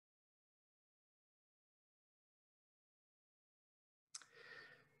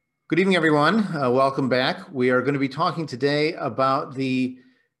Good evening, everyone. Welcome back. We are going to be talking today about the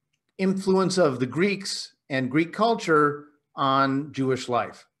influence of the Greeks and Greek culture on Jewish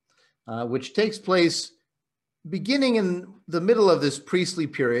life, which takes place beginning in the middle of this priestly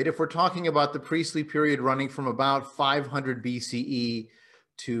period. If we're talking about the priestly period running from about 500 BCE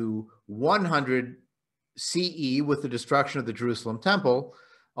to 100 CE with the destruction of the Jerusalem temple,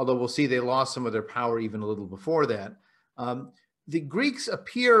 although we'll see they lost some of their power even a little before that. The Greeks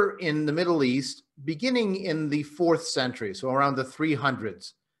appear in the Middle East beginning in the 4th century, so around the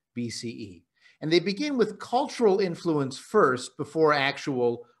 300s BCE. And they begin with cultural influence first before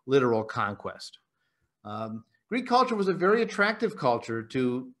actual literal conquest. Greek culture was a very attractive culture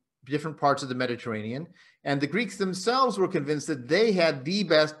to different parts of the Mediterranean, and the Greeks themselves were convinced that they had the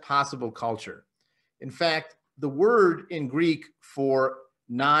best possible culture. In fact, the word in Greek for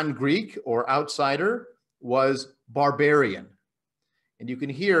non-Greek or outsider was barbarian. And you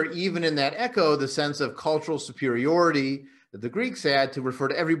can hear, even in that echo, the sense of cultural superiority that the Greeks had to refer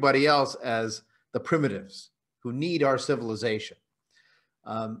to everybody else as the primitives who need our civilization.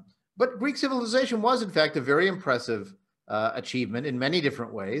 But Greek civilization was, in fact, a very impressive achievement in many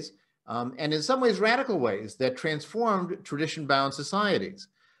different ways, and in some ways radical ways that transformed tradition-bound societies.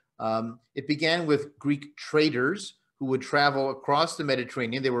 It began with Greek traders who would travel across the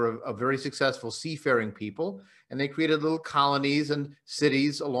Mediterranean. They were a very successful seafaring people, and they created little colonies and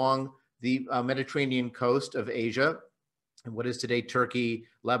cities along the Mediterranean coast of Asia, and what is today Turkey,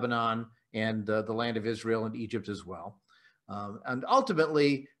 Lebanon, and the land of Israel and Egypt as well. And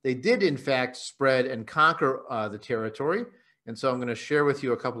ultimately, they did, in fact, spread and conquer the territory. And so I'm going to share with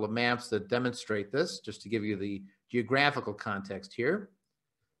you a couple of maps that demonstrate this, just to give you the geographical context here.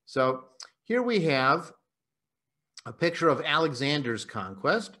 So here we have a picture of Alexander's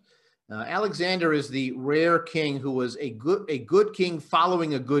conquest. Alexander is the rare king who was a good king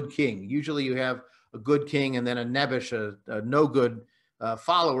following a good king. Usually you have a good king and then a nebbish, a no good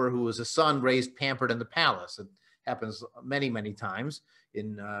follower who was a son raised, pampered in the palace. It happens many, many times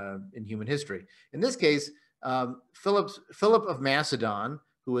in human history. In this case, Philip of Macedon,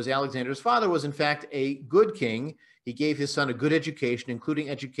 who was Alexander's father, was in fact a good king. He gave his son a good education, including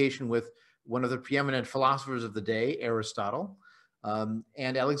education with one of the preeminent philosophers of the day, Aristotle.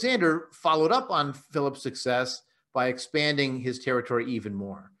 And Alexander followed up on Philip's success by expanding his territory even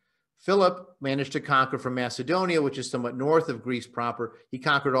more. Philip managed to conquer from Macedonia, which is somewhat north of Greece proper. He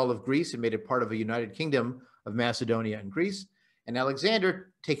conquered all of Greece and made it part of a united kingdom of Macedonia and Greece. And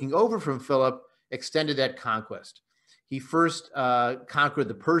Alexander, taking over from Philip, extended that conquest. He first conquered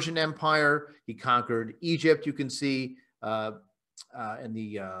the Persian Empire. He conquered Egypt, you can see in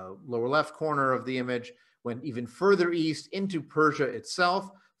the lower left corner of the image, went even further east into Persia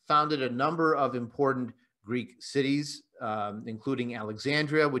itself, founded a number of important Greek cities, including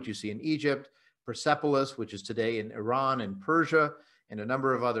Alexandria, which you see in Egypt, Persepolis, which is today in Iran and Persia, and a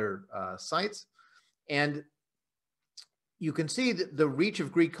number of other sites. And you can see that the reach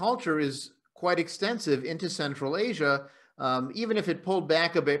of Greek culture is quite extensive into Central Asia, even if it pulled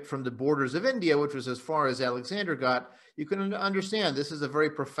back a bit from the borders of India, which was as far as Alexander got. You can understand this is a very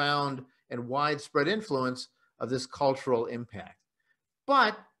profound and widespread influence of this cultural impact.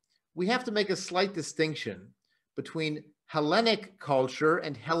 But we have to make a slight distinction between Hellenic culture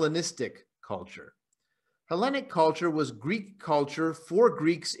and Hellenistic culture. Hellenic culture was Greek culture for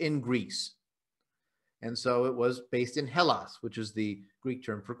Greeks in Greece. And so it was based in Hellas, which is the Greek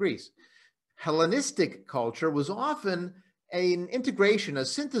term for Greece. Hellenistic culture was often an integration, a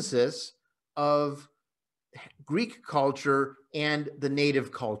synthesis of Greek culture and the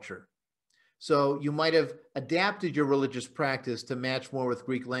native culture. So you might have adapted your religious practice to match more with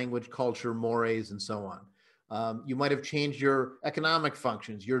Greek language, culture, mores, and so on. You might have changed your economic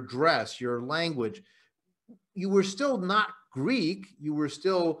functions, your dress, your language. You were still not Greek. You were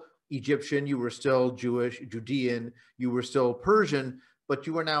still Egyptian. You were still Jewish, Judean. You were still Persian, but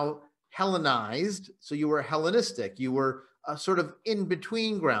you were now Hellenized. So you were Hellenistic. You were a sort of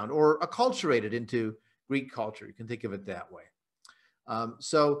in-between ground or acculturated into Greek culture. You can think of it that way.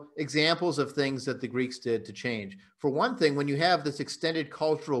 So examples of things that the Greeks did to change. For one thing, when you have this extended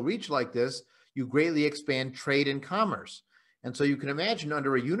cultural reach like this, you greatly expand trade and commerce. And so you can imagine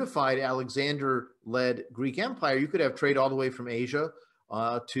under a unified Alexander-led Greek empire, you could have trade all the way from Asia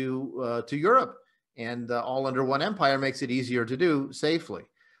to Europe. And all under one empire makes it easier to do safely.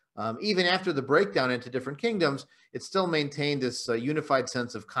 Even after the breakdown into different kingdoms, it still maintained this unified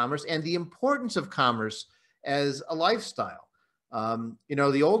sense of commerce and the importance of commerce as a lifestyle. You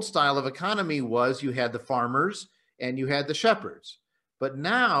know, the old style of economy was you had the farmers and you had the shepherds. But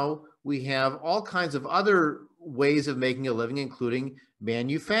now we have all kinds of other ways of making a living, including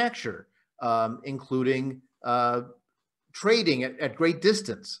manufacture, including trading at great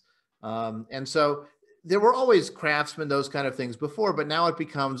distance. And so there were always craftsmen, those kind of things before, but now it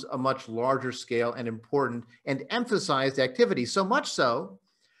becomes a much larger scale and important and emphasized activity, so much so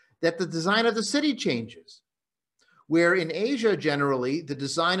that the design of the city changes. Where in Asia, generally, the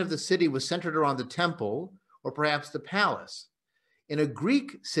design of the city was centered around the temple or perhaps the palace. In a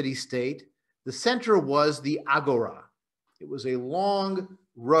Greek city-state, the center was the agora. It was a long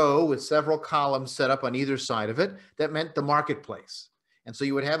row with several columns set up on either side of it. That meant the marketplace. And so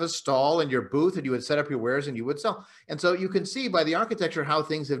you would have a stall in your booth and you would set up your wares and you would sell. And so you can see by the architecture how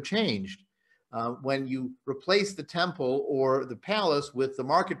things have changed when you replace the temple or the palace with the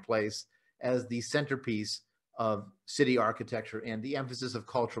marketplace as the centerpiece of city architecture and the emphasis of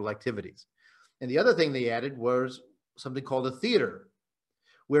cultural activities. And the other thing they added was something called a theater,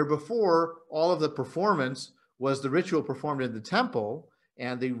 where before all of the performance was the ritual performed in the temple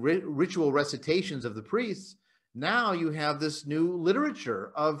and the ritual recitations of the priests. Now you have this new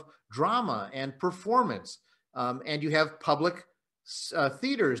literature of drama and performance, and you have public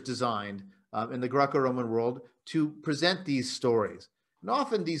theaters designed in the Greco-Roman world to present these stories. And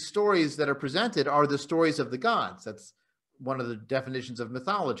often these stories that are presented are the stories of the gods. That's one of the definitions of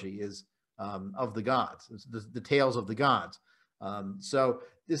mythology, is of the gods, the tales of the gods. So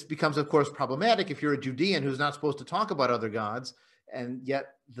this becomes, of course, problematic if you're a Judean who's not supposed to talk about other gods, and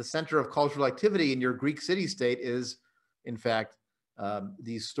yet the center of cultural activity in your Greek city-state is, in fact,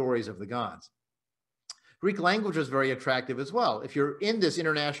 these stories of the gods. Greek language is very attractive as well. If you're in this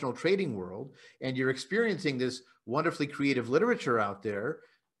international trading world and you're experiencing this wonderfully creative literature out there,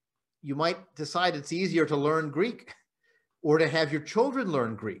 you might decide it's easier to learn Greek or to have your children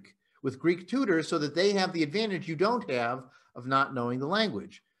learn Greek with Greek tutors so that they have the advantage you don't have of not knowing the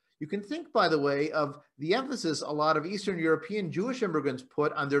language. You can think, by the way, of the emphasis a lot of Eastern European Jewish immigrants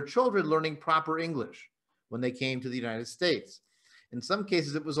put on their children learning proper English when they came to the United States. In some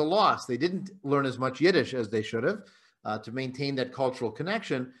cases, it was a loss. They didn't learn as much Yiddish as they should have to maintain that cultural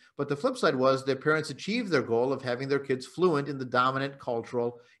connection. But the flip side was their parents achieved their goal of having their kids fluent in the dominant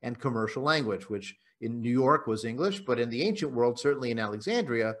cultural and commercial language, which in New York was English, but in the ancient world, certainly in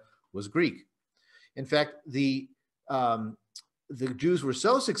Alexandria, was Greek. In fact, the Jews were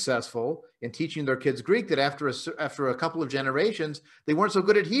so successful in teaching their kids Greek that after a couple of generations, they weren't so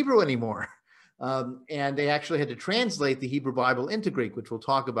good at Hebrew anymore. And they actually had to translate the Hebrew Bible into Greek, which we'll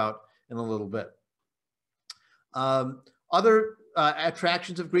talk about in a little bit. Other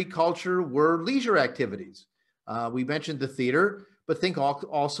attractions of Greek culture were leisure activities. We mentioned the theater, but think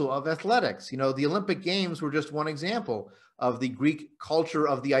also of athletics. You know, the Olympic Games were just one example of the Greek culture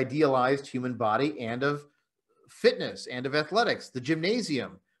of the idealized human body and of fitness and of athletics. The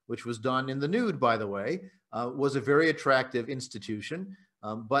gymnasium, which was done in the nude, by the way, was a very attractive institution.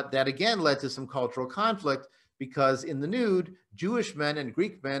 But that again led to some cultural conflict because in the nude, Jewish men and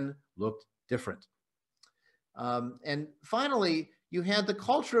Greek men looked different. And finally, you had the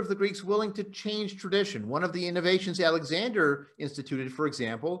culture of the Greeks willing to change tradition. One of the innovations Alexander instituted, for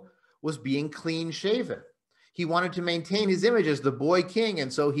example, was being clean shaven. He wanted to maintain his image as the boy king,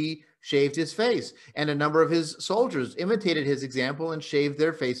 and so he shaved his face. And a number of his soldiers imitated his example and shaved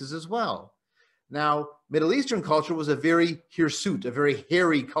their faces as well. Now, Middle Eastern culture was a very hirsute, a very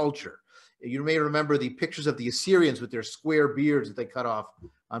hairy culture. You may remember the pictures of the Assyrians with their square beards that they cut off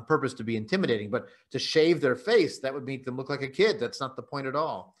on purpose to be intimidating, but to shave their face, that would make them look like a kid. That's not the point at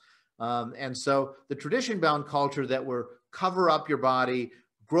all. And so the tradition-bound culture that were cover up your body,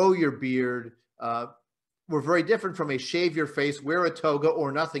 grow your beard, were very different from a shave your face, wear a toga,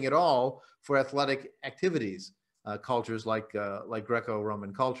 or nothing at all for athletic activities, cultures like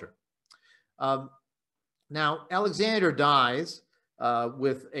Greco-Roman culture. Now, Alexander dies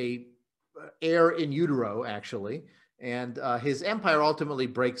with an heir in utero, actually, and his empire ultimately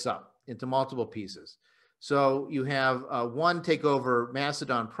breaks up into multiple pieces. So you have one take over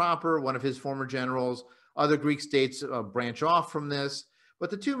Macedon proper, one of his former generals. Other Greek states branch off from this. But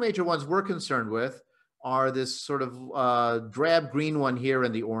the two major ones we're concerned with are this sort of drab green one here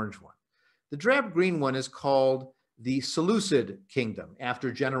and the orange one. The drab green one is called the Seleucid kingdom,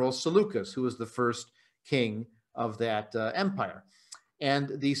 after General Seleucus, who was the first king of that empire.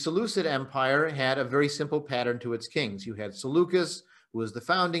 And the Seleucid Empire had a very simple pattern to its kings. You had Seleucus, who was the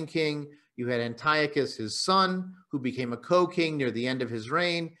founding king. You had Antiochus, his son, who became a co-king near the end of his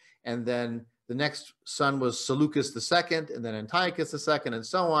reign. And then the next son was Seleucus II, and then Antiochus II, and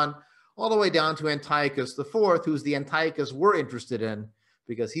so on, all the way down to Antiochus IV, who's the Antiochus we're interested in,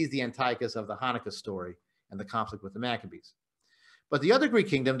 because he's the Antiochus of the Hanukkah story and the conflict with the Maccabees. But the other Greek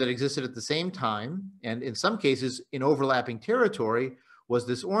kingdom that existed at the same time, and in some cases in overlapping territory, was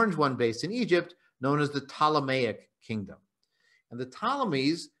this orange one based in Egypt, known as the Ptolemaic kingdom. And the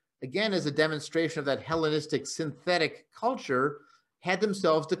Ptolemies, again, as a demonstration of that Hellenistic synthetic culture, had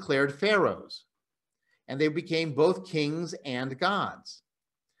themselves declared pharaohs. And they became both kings and gods.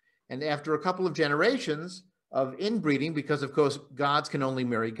 And after a couple of generations of inbreeding, because of course gods can only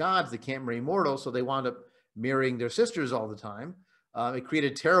marry gods, they can't marry mortals, so they wound up marrying their sisters all the time. It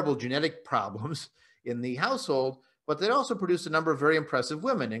created terrible genetic problems in the household, but they also produced a number of very impressive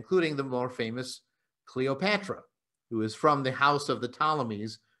women, including the more famous Cleopatra, who is from the house of the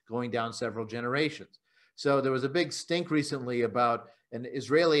Ptolemies, going down several generations. So there was a big stink recently about an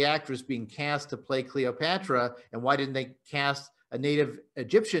Israeli actress being cast to play Cleopatra, and why didn't they cast a native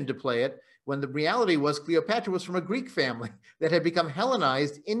Egyptian to play it, when the reality was Cleopatra was from a Greek family that had become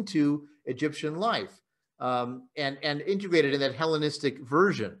Hellenized into Egyptian life, and integrated in that Hellenistic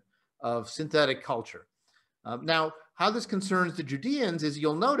version of synthetic culture. Now, how this concerns the Judeans is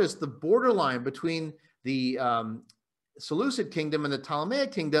you'll notice the borderline between the Seleucid kingdom and the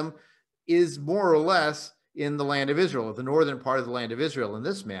Ptolemaic kingdom is more or less in the land of Israel, the northern part of the land of Israel in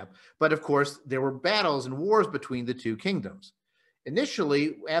this map. But of course, there were battles and wars between the two kingdoms.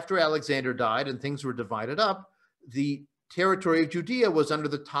 Initially, after Alexander died and things were divided up, the territory of Judea was under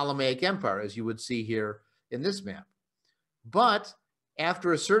the Ptolemaic Empire, as you would see here in this map. But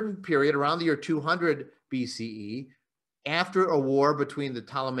after a certain period, around the year 200 BCE, after a war between the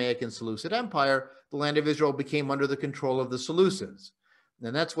Ptolemaic and Seleucid Empire, the land of Israel became under the control of the Seleucids.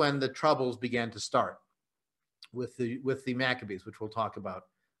 And that's when the troubles began to start with the Maccabees, which we'll talk about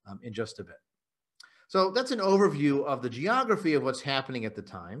in just a bit. So that's an overview of the geography of what's happening at the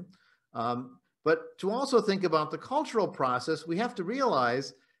time. But to also think about the cultural process, we have to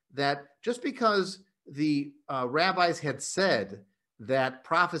realize that just because the rabbis had said that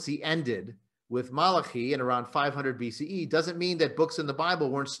prophecy ended with Malachi in around 500 BCE doesn't mean that books in the Bible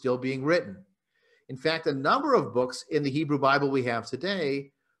weren't still being written. In fact, a number of books in the Hebrew Bible we have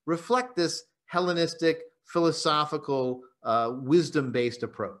today reflect this Hellenistic, philosophical, wisdom-based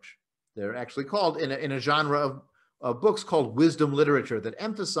approach. They're actually called, in a genre of books called wisdom literature, that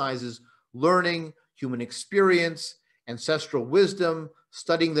emphasizes learning, human experience, ancestral wisdom,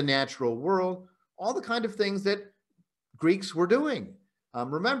 studying the natural world, all the kind of things that Greeks were doing.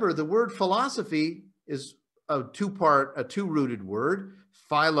 Remember, the word philosophy is a two-rooted word.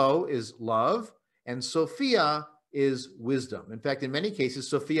 Philo is love, and Sophia is wisdom. In fact, in many cases,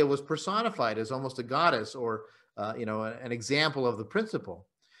 Sophia was personified as almost a goddess, or an example of the principle.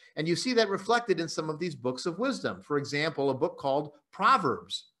 And you see that reflected in some of these books of wisdom. For example, a book called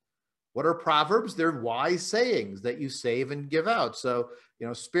Proverbs. What are Proverbs? They're wise sayings that you save and give out. So,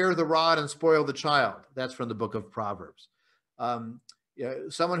 spare the rod and spoil the child. That's from the book of Proverbs.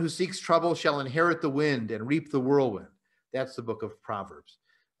 Someone who seeks trouble shall inherit the wind and reap the whirlwind. That's the book of Proverbs.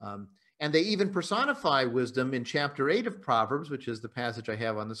 And they even personify wisdom in chapter 8 of Proverbs, which is the passage I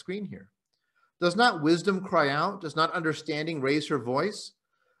have on the screen here. Does not wisdom cry out? Does not understanding raise her voice?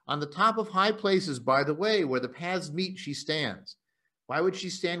 On the top of high places, by the way, where the paths meet, she stands. Why would she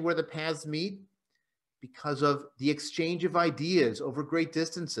stand where the paths meet? Because of the exchange of ideas over great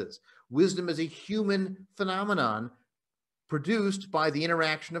distances. Wisdom is a human phenomenon produced by the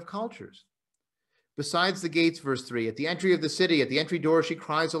interaction of cultures. Besides the gates, verse 3, at the entry of the city, at the entry door, she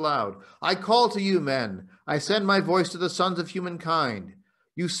cries aloud, I call to you, men. I send my voice to the sons of humankind.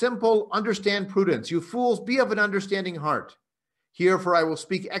 You simple, understand prudence. You fools, be of an understanding heart. Hear, for I will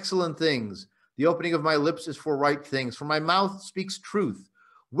speak excellent things. The opening of my lips is for right things, for my mouth speaks truth.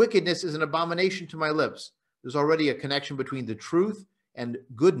 Wickedness is an abomination to my lips. There's already a connection between the truth and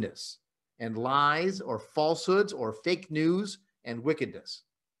goodness, and lies or falsehoods or fake news and wickedness.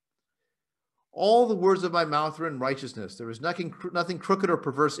 All the words of my mouth are in righteousness. There is nothing crooked or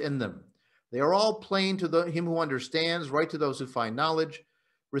perverse in them. They are all plain to him who understands, right to those who find knowledge.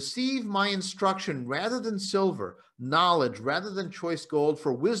 Receive my instruction rather than silver, knowledge rather than choice gold,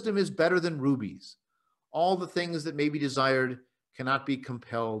 for wisdom is better than rubies. All the things that may be desired cannot be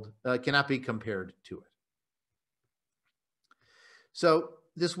compared to it. So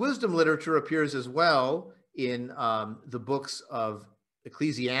this wisdom literature appears as well in the books of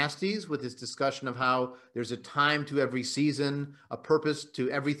Ecclesiastes, with its discussion of how there's a time to every season, a purpose to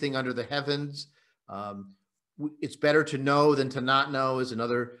everything under the heavens. It's better to know than to not know is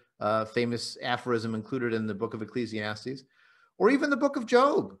another famous aphorism included in the book of Ecclesiastes. Or even the book of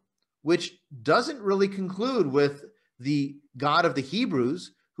Job, which doesn't really conclude with the God of the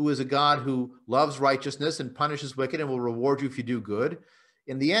Hebrews, who is a God who loves righteousness and punishes wicked and will reward you if you do good.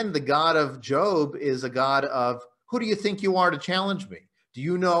 In the end, the God of Job is a God Who do you think you are to challenge me? Do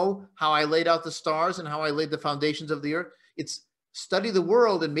you know how I laid out the stars and how I laid the foundations of the earth? It's study the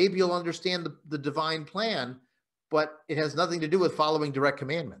world and maybe you'll understand the divine plan, but it has nothing to do with following direct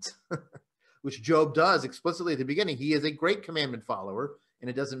commandments, which Job does explicitly at the beginning. He is a great commandment follower, and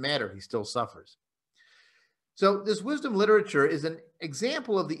it doesn't matter. He still suffers. So this wisdom literature is an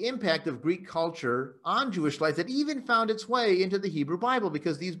example of the impact of Greek culture on Jewish life that even found its way into the Hebrew Bible,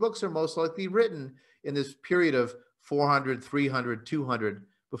 because these books are most likely written in this period of 400, 300, 200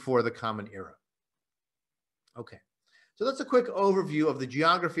 before the Common Era. Okay, so that's a quick overview of the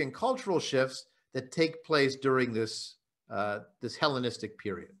geography and cultural shifts that take place during this, this Hellenistic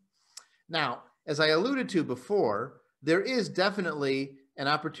period. Now, as I alluded to before, there is definitely an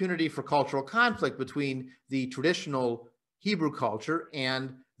opportunity for cultural conflict between the traditional Hebrew culture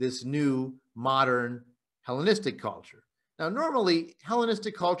and this new modern Hellenistic culture. Now, normally,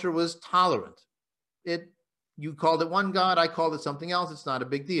 Hellenistic culture was tolerant. You called it one god, I called it something else, it's not a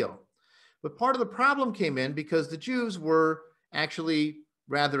big deal. But part of the problem came in because the Jews were actually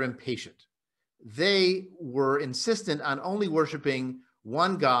rather impatient. They were insistent on only worshiping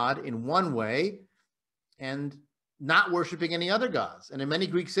one god in one way and not worshiping any other gods. And in many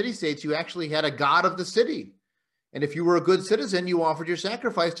Greek city-states, you actually had a god of the city. And if you were a good citizen, you offered your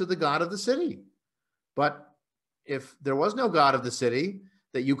sacrifice to the god of the city. But if there was no god of the city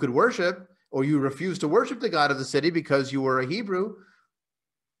that you could worship, or you refused to worship the god of the city because you were a Hebrew,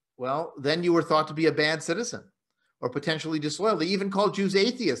 well, then you were thought to be a bad citizen or potentially disloyal. They even called Jews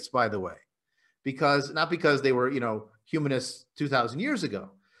atheists, by the way, not because they were, humanists 2,000 years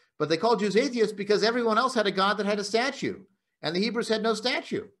ago, but they called Jews atheists because everyone else had a god that had a statue, and the Hebrews had no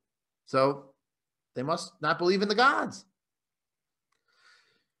statue. So they must not believe in the gods.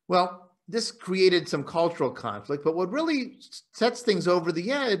 Well, this created some cultural conflict, but what really sets things over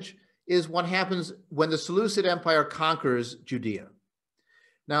the edge is what happens when the Seleucid Empire conquers Judea.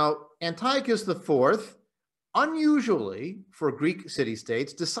 Now, Antiochus IV, unusually for Greek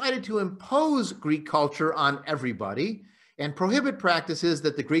city-states, decided to impose Greek culture on everybody and prohibit practices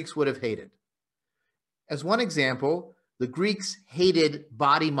that the Greeks would have hated. As one example, the Greeks hated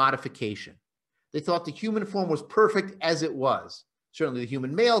body modification. They thought the human form was perfect as it was. Certainly the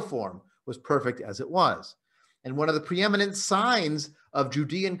human male form was perfect as it was. And one of the preeminent signs of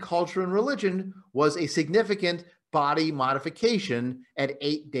Judean culture and religion was a significant body modification at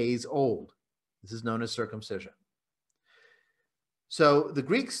 8 days old. This is known as circumcision. So the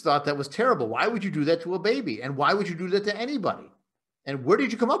Greeks thought that was terrible. Why would you do that to a baby? And why would you do that to anybody? And where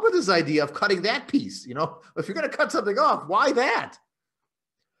did you come up with this idea of cutting that piece? If you're going to cut something off, why that?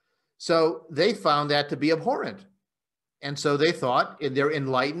 So they found that to be abhorrent. And so they thought, in their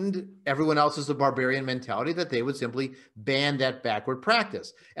enlightened, everyone else is a barbarian mentality, that they would simply ban that backward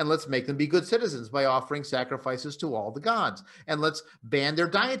practice. And let's make them be good citizens by offering sacrifices to all the gods. And let's ban their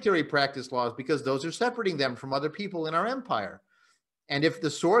dietary practice laws because those are separating them from other people in our empire. And if the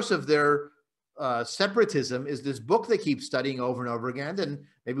source of their separatism is this book they keep studying over and over again, then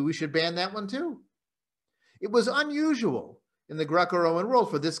maybe we should ban that one too. It was unusual in the Greco-Roman world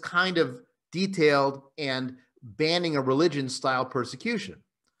for this kind of detailed and banning a religion style persecution.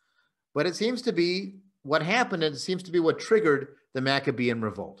 But it seems to be what happened, and it seems to be what triggered the Maccabean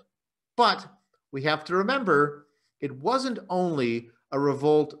revolt. But we have to remember, it wasn't only a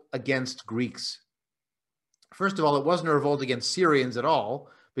revolt against Greeks. First of all, it wasn't a revolt against Syrians at all,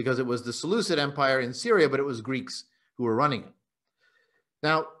 because it was the Seleucid Empire in Syria, but it was Greeks who were running it.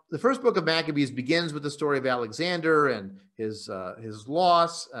 Now, the first book of Maccabees begins with the story of Alexander and his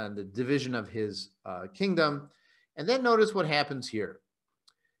loss and the division of his kingdom. And then notice what happens here.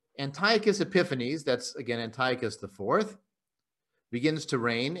 Antiochus Epiphanes, that's again Antiochus IV, begins to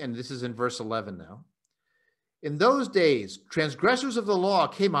reign, and this is in verse 11 now. In those days, transgressors of the law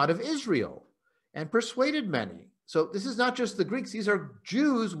came out of Israel and persuaded many. So this is not just the Greeks, these are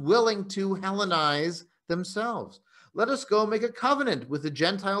Jews willing to Hellenize themselves. Let us go make a covenant with the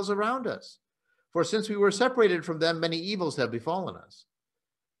Gentiles around us. For since we were separated from them, many evils have befallen us.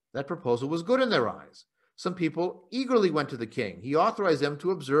 That proposal was good in their eyes. Some people eagerly went to the king. He authorized them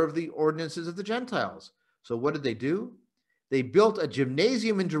to observe the ordinances of the Gentiles. So what did they do? They built a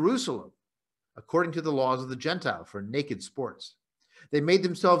gymnasium in Jerusalem, according to the laws of the Gentile, for naked sports. They made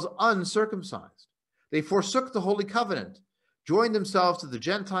themselves uncircumcised. They forsook the holy covenant, joined themselves to the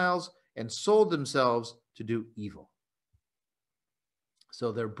Gentiles, and sold themselves to do evil.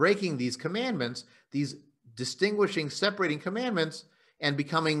 So they're breaking these commandments, these distinguishing, separating commandments, and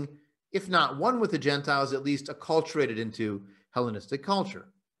becoming, if not one with the Gentiles, at least acculturated into Hellenistic culture.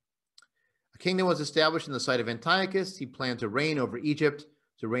 A kingdom was established in the site of Antiochus. He planned to reign over Egypt,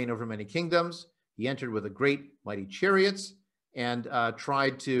 to reign over many kingdoms. He entered with a great mighty chariots and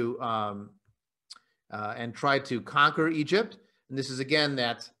tried to conquer Egypt. And this is again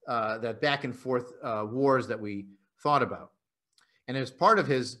that back and forth wars that we thought about. And as part of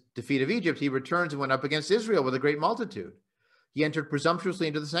his defeat of Egypt, he returns and went up against Israel with a great multitude. He entered presumptuously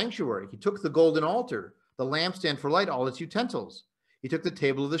into the sanctuary. He took the golden altar, the lampstand for light, all its utensils. He took the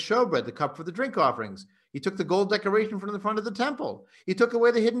table of the showbread, the cup for the drink offerings. He took the gold decoration from the front of the temple. He took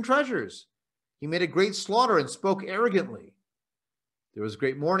away the hidden treasures. He made a great slaughter and spoke arrogantly. There was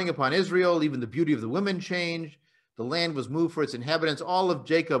great mourning upon Israel. Even the beauty of the women changed. The land was moved for its inhabitants. All of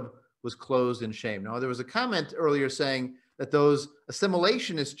Jacob was clothed in shame. Now, there was a comment earlier saying that those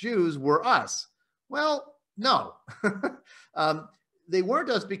assimilationist Jews were us. Well, no. They weren't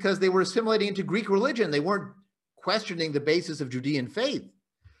us because they were assimilating into Greek religion. They weren't questioning the basis of Judean faith.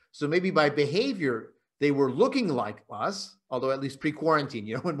 So maybe by behavior, they were looking like us, although at least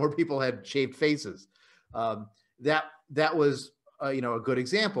pre-quarantine, when more people had shaved faces. That was a good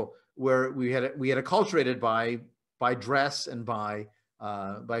example where we had acculturated by dress and by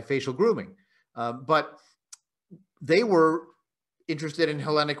facial grooming. But they were interested in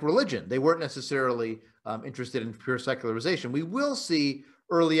Hellenic religion. They weren't necessarily interested in pure secularization. We will see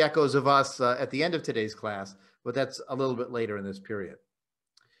early echoes of us at the end of today's class, but that's a little bit later in this period.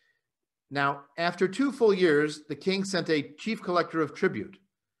 Now, after 2 full years, the king sent a chief collector of tribute,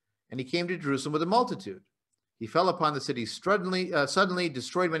 and he came to Jerusalem with a multitude. He fell upon the city suddenly,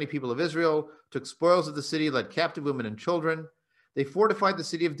 destroyed many people of Israel, took spoils of the city, led captive women and children. They fortified the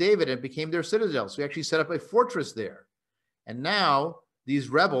city of David and became their citadel. So he actually set up a fortress there. And now these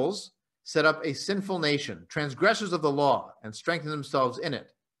rebels set up a sinful nation, transgressors of the law, and strengthened themselves in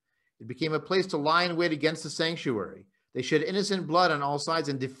it. It became a place to lie in wait against the sanctuary. They shed innocent blood on all sides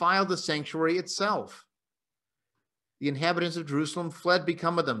and defiled the sanctuary itself. The inhabitants of Jerusalem fled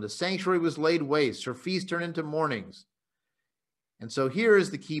because of them. The sanctuary was laid waste. Her feasts turned into mournings. And so here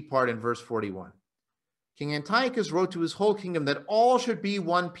is the key part in verse 41. King Antiochus wrote to his whole kingdom that all should be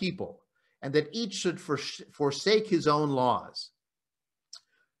one people and that each should forsake his own laws.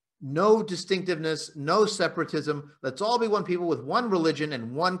 No distinctiveness, no separatism. Let's all be one people with one religion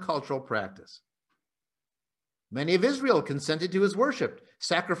and one cultural practice. Many of Israel consented to his worship,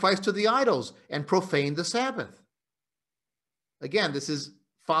 sacrificed to the idols, and profaned the Sabbath. Again, this is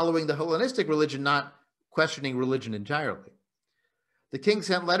following the Hellenistic religion, not questioning religion entirely. The king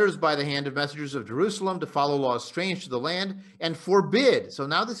sent letters by the hand of messengers of Jerusalem to follow laws strange to the land and forbid. So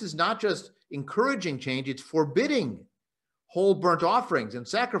now this is not just encouraging change, it's forbidding whole burnt offerings and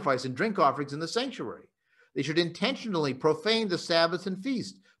sacrifice and drink offerings in the sanctuary. They should intentionally profane the Sabbath and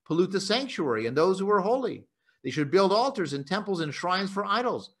feast, pollute the sanctuary and those who are holy. They should build altars and temples and shrines for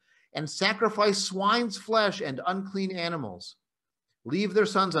idols and sacrifice swine's flesh and unclean animals. Leave their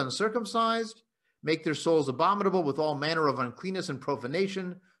sons uncircumcised, make their souls abominable with all manner of uncleanness and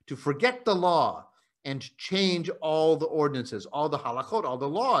profanation, to forget the law and change all the ordinances, all the halachot, all the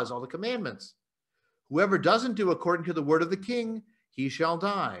laws, all the commandments. Whoever doesn't do according to the word of the king, he shall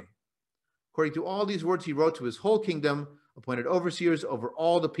die. According to all these words, he wrote to his whole kingdom, appointed overseers over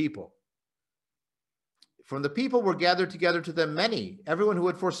all the people. From the people were gathered together to them many, everyone who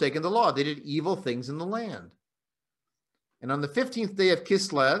had forsaken the law. They did evil things in the land. And on the 15th day of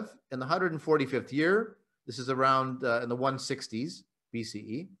Kislev, in the 145th year, this is around in the 160s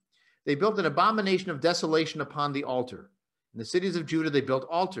BCE, they built an abomination of desolation upon the altar. In the cities of Judah, they built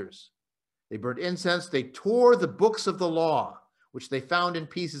altars. They burned incense. They tore the books of the law, which they found in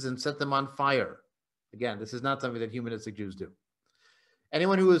pieces, and set them on fire. Again, this is not something that humanistic Jews do.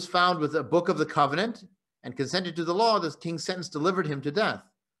 Anyone who was found with a book of the covenant and consented to the law, the king's sentence delivered him to death.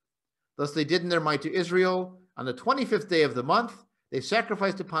 Thus they did in their might to Israel. On the 25th day of the month, they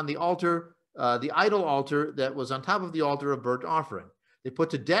sacrificed upon the altar, the idol altar that was on top of the altar of burnt offering. They put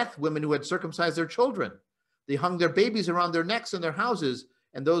to death women who had circumcised their children. They hung their babies around their necks in their houses,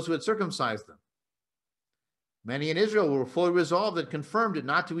 and those who had circumcised them. Many in Israel were fully resolved and confirmed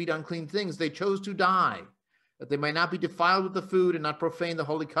not to eat unclean things. They chose to die, that they might not be defiled with the food and not profane the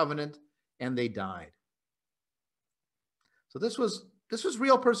holy covenant, and they died. So this was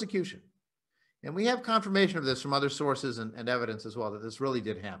real persecution. And we have confirmation of this from other sources and evidence as well, that this really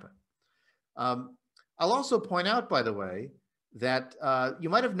did happen. I'll also point out, by the way, that you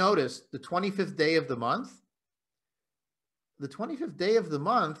might have noticed the 25th day of the month. The 25th day of the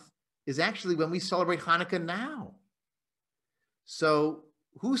month is actually when we celebrate Hanukkah now. So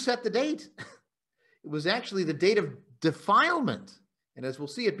who set the date? It was actually the date of defilement. And as we'll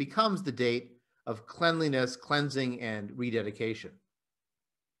see, it becomes the date of cleanliness, cleansing, and rededication.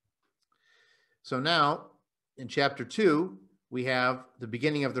 So now, in chapter 2, we have the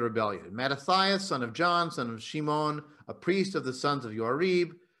beginning of the rebellion. Mattathias, son of John, son of Shimon, a priest of the sons of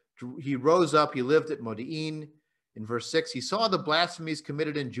Yorib, he rose up, he lived at Modi'in. In verse 6, he saw the blasphemies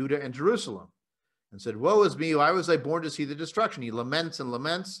committed in Judah and Jerusalem and said, woe is me, why was I born to see the destruction? He laments and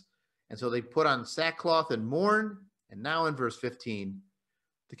laments. And so they put on sackcloth and mourn. And now in verse 15,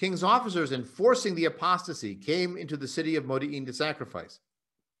 the king's officers, enforcing the apostasy, came into the city of Modi'in to sacrifice.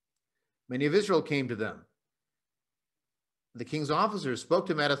 Many of Israel came to them. The king's officers spoke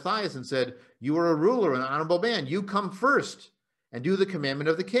to Mattathias and said, you are a ruler, an honorable man. You come first and do the commandment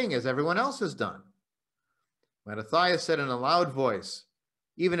of the king, as everyone else has done. Mattathias said in a loud voice,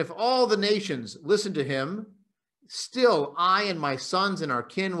 even if all the nations listen to him, still I and my sons and our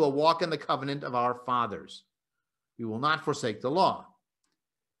kin will walk in the covenant of our fathers. We will not forsake the law.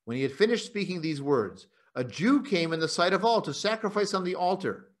 When he had finished speaking these words, a Jew came in the sight of all to sacrifice on the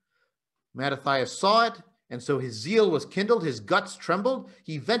altar. Mattathias saw it, and so his zeal was kindled, his guts trembled.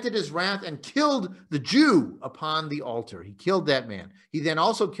 He vented his wrath and killed the Jew upon the altar. He killed that man. He then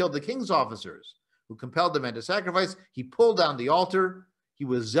also killed the king's officers, who compelled the men to sacrifice. He pulled down the altar. He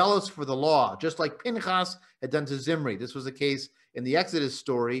was zealous for the law, just like Pinchas had done to Zimri. This was a case in the Exodus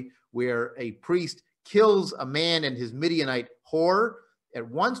story where a priest kills a man and his Midianite whore at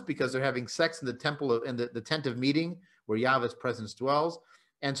once because they're having sex in the temple in the tent of meeting where Yahweh's presence dwells.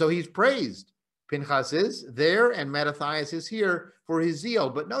 And so he's praised. Pinchas is there and Mattathias is here for his zeal.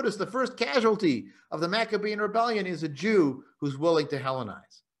 But notice the first casualty of the Maccabean rebellion is a Jew who's willing to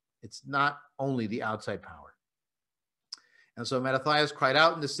Hellenize. It's not only the outside power. And so Mattathias cried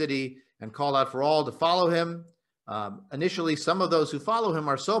out in the city and called out for all to follow him. Initially, some of those who follow him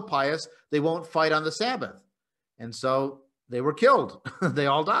are so pious, they won't fight on the Sabbath. And so they were killed. They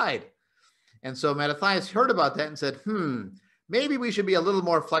all died. And so Mattathias heard about that and said, maybe we should be a little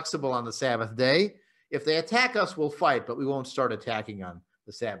more flexible on the Sabbath day. If they attack us, we'll fight, but we won't start attacking on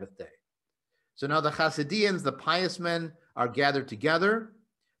the Sabbath day. So now the Hasidians, the pious men, are gathered together.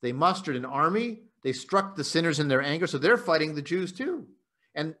 They mustered an army. They struck the sinners in their anger, so they're fighting the Jews too.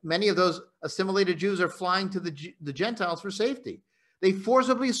 And many of those assimilated Jews are flying to the Gentiles for safety. They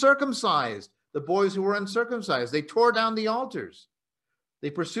forcibly circumcised the boys who were uncircumcised. They tore down the altars. They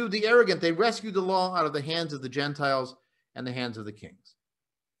pursued the arrogant. They rescued the law out of the hands of the Gentiles and the hands of the kings.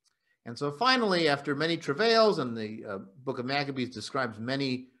 And so finally, after many travails, and the book of Maccabees describes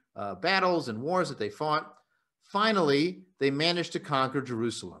many battles and wars that they fought, finally, they managed to conquer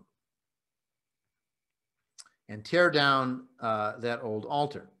Jerusalem and tear down that old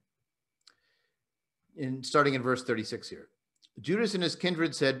altar. Starting in verse 36 here. Judas and his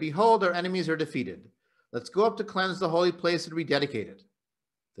kindred said, behold, our enemies are defeated. Let's go up to cleanse the holy place and rededicate it.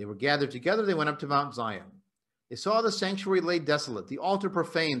 They were gathered together. They went up to Mount Zion. They saw the sanctuary laid desolate, the altar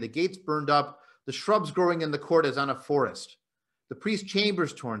profaned, the gates burned up, the shrubs growing in the court as on a forest, the priest's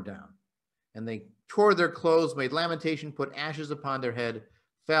chambers torn down. And they tore their clothes, made lamentation, put ashes upon their head,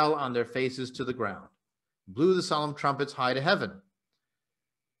 fell on their faces to the ground, blew the solemn trumpets high to heaven.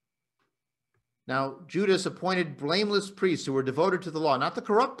 Now, Judas appointed blameless priests who were devoted to the law, not the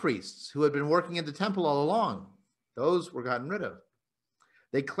corrupt priests who had been working in the temple all along. Those were gotten rid of.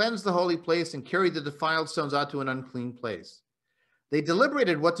 They cleansed the holy place and carried the defiled stones out to an unclean place. They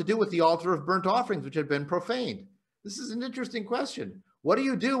deliberated what to do with the altar of burnt offerings, which had been profaned. This is an interesting question. What do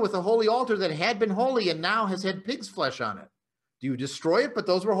you do with a holy altar that had been holy and now has had pig's flesh on it? Do you destroy it? But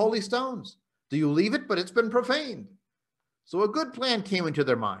those were holy stones. Do you leave it? But it's been profaned. So a good plan came into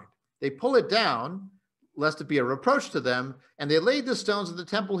their mind. They pull it down, lest it be a reproach to them, and they laid the stones of the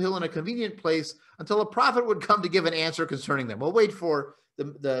temple hill in a convenient place until a prophet would come to give an answer concerning them. We'll wait for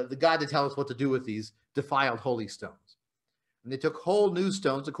the God to tell us what to do with these defiled holy stones. And they took whole new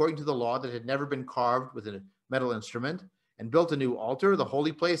stones according to the law that had never been carved with a metal instrument and built a new altar, the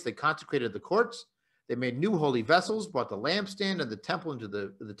holy place. They consecrated the courts. They made new holy vessels, brought the lampstand and the temple into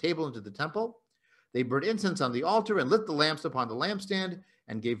the table into the temple. They burned incense on the altar and lit the lamps upon the lampstand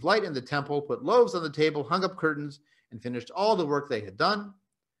and gave light in the temple, put loaves on the table, hung up curtains, and finished all the work they had done.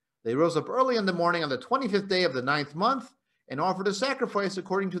 They rose up early in the morning on the 25th day of the 9th month and offered a sacrifice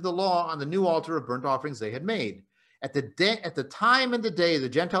according to the law on the new altar of burnt offerings they had made. At the time and the day the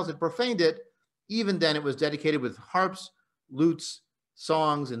Gentiles had profaned it, even then it was dedicated with harps, lutes,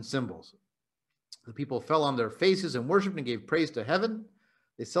 songs, and cymbals. The people fell on their faces and worshiped and gave praise to heaven.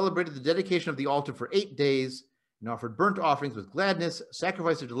 They celebrated the dedication of the altar for 8 days and offered burnt offerings with gladness,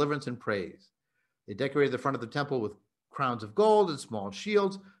 sacrifice of deliverance, and praise. They decorated the front of the temple with crowns of gold and small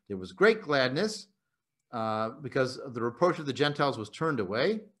shields. There was great gladness because of the reproach of the Gentiles was turned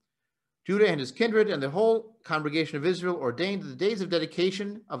away. Judah and his kindred and the whole congregation of Israel ordained the days of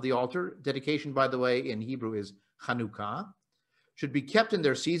dedication of the altar. Dedication, by the way, in Hebrew is Chanukah. should be kept in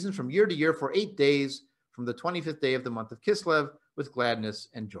their seasons from year to year for 8 days from the 25th day of the month of Kislev with gladness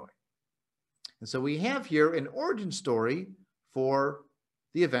and joy. And so we have here an origin story for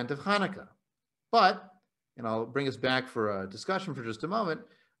the event of Hanukkah. But, and I'll bring us back for a discussion for just a moment,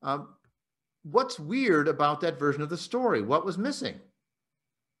 what's weird about that version of the story? What was missing?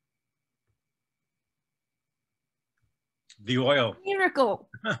 The oil. Miracle.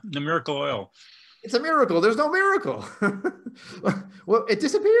 The miracle oil. It's a miracle. There's no miracle. Well, it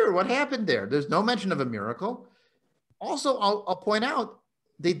disappeared. What happened there? There's no mention of a miracle. Also, I'll point out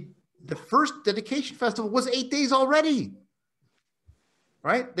the first dedication festival was 8 days already.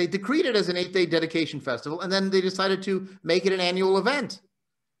 Right? They decreed it as an 8-day dedication festival, and then they decided to make it an annual event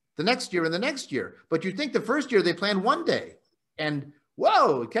the next year and the next year. But you'd think the first year they planned 1 day, and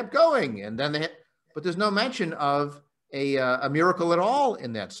whoa, it kept going. And then but there's no mention of a miracle at all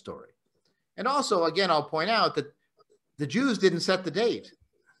in that story. And also, again, I'll point out that the Jews didn't set the date.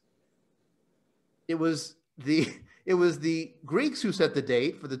 It was the Greeks who set the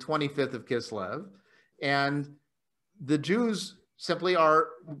date for the 25th of Kislev, and the Jews simply are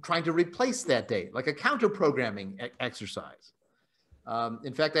trying to replace that date, like a counter-programming exercise.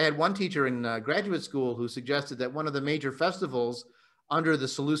 In fact, I had one teacher in graduate school who suggested that one of the major festivals under the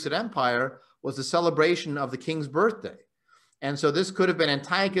Seleucid Empire was the celebration of the king's birthday. And so this could have been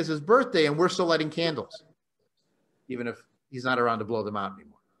Antiochus's birthday, and we're still lighting candles, even if he's not around to blow them out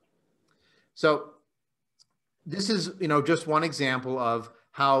anymore. So this is, just one example of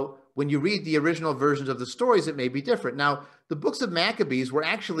how when you read the original versions of the stories, it may be different. Now, the books of Maccabees were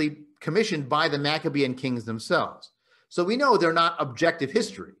actually commissioned by the Maccabean kings themselves. So we know they're not objective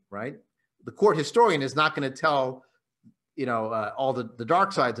history, right? The court historian is not going to tell, all the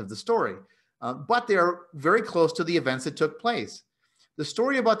dark sides of the story. But they're very close to the events that took place. The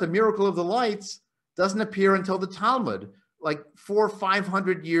story about the miracle of the lights doesn't appear until the Talmud, like 400 or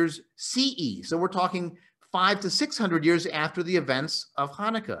 500 years CE. So we're talking 500 to 600 years after the events of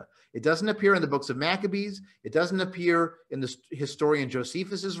Hanukkah. It doesn't appear in the books of Maccabees. It doesn't appear in the historian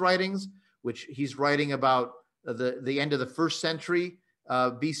Josephus's writings, which he's writing about the end of the 1st century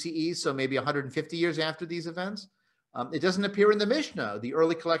BCE, so maybe 150 years after these events. It doesn't appear in the Mishnah, the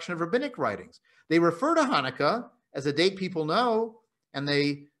early collection of rabbinic writings. They refer to Hanukkah as a date people know, and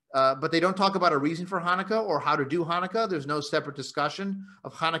but they don't talk about a reason for Hanukkah or how to do Hanukkah. There's no separate discussion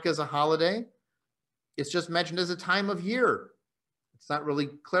of Hanukkah as a holiday. It's just mentioned as a time of year. It's not really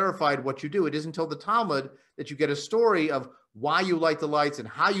clarified what you do. It isn't until the Talmud that you get a story of why you light the lights and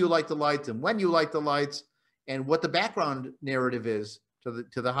how you light the lights and when you light the lights and what the background narrative is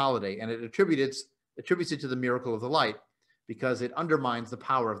to the holiday. And it attributes it to the miracle of the light because it undermines the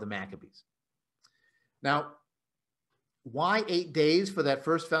power of the Maccabees. Now, why 8 days for that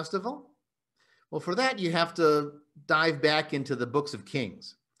first festival? Well, for that, you have to dive back into the books of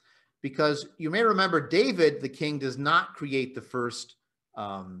Kings, because you may remember David, the king, does not create the first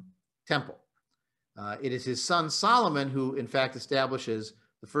temple. It is his son Solomon who, in fact, establishes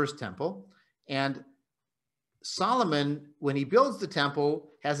the first temple. And Solomon, when he builds the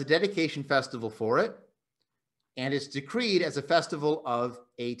temple, has a dedication festival for it, and it's decreed as a festival of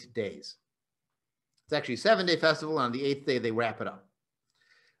 8 days. It's actually a 7-day festival, and on the 8th day, they wrap it up.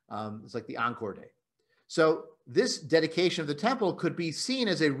 It's like the encore day. So this dedication of the temple could be seen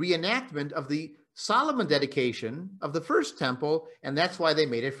as a reenactment of the Solomon dedication of the first temple, and that's why they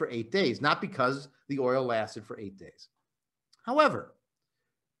made it for 8 days, not because the oil lasted for 8 days. However,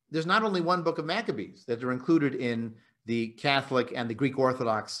 there's not only one book of Maccabees that are included in the Catholic and the Greek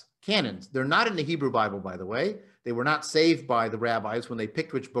Orthodox canons. They're not in the Hebrew Bible, by the way. They were not saved by the rabbis when they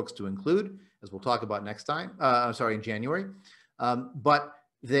picked which books to include, as we'll talk about next time, in January. But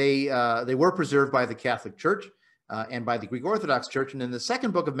they were preserved by the Catholic Church and by the Greek Orthodox Church. And in the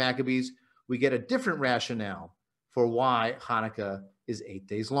second book of Maccabees, we get a different rationale for why Hanukkah is 8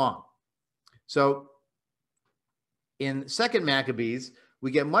 days long. So in second Maccabees, we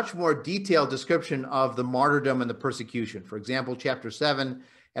get much more detailed description of the martyrdom and the persecution. For example, chapter 7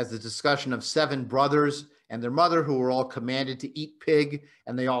 has the discussion of 7 brothers and their mother who were all commanded to eat pig,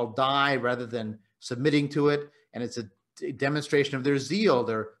 and they all die rather than submitting to it. And it's a demonstration of their zeal,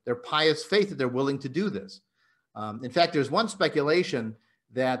 their pious faith that they're willing to do this. In fact, there's one speculation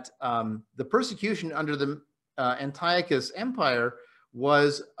that the persecution under the Antiochus Empire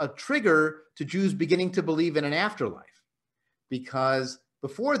was a trigger to Jews beginning to believe in an afterlife, because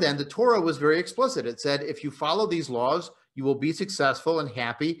before then, the Torah was very explicit. It said, if you follow these laws, you will be successful and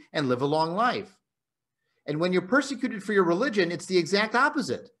happy and live a long life. And when you're persecuted for your religion, it's the exact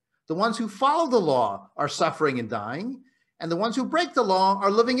opposite. The ones who follow the law are suffering and dying, and the ones who break the law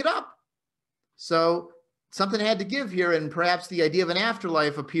are living it up. So something had to give here, and perhaps the idea of an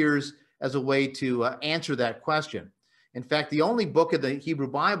afterlife appears as a way to answer that question. In fact, the only book of the Hebrew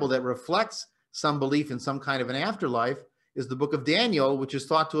Bible that reflects some belief in some kind of an afterlife is the book of Daniel, which is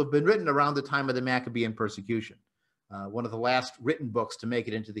thought to have been written around the time of the Maccabean persecution, one of the last written books to make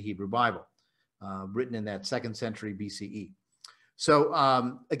it into the Hebrew Bible, written in that 2nd century BCE. So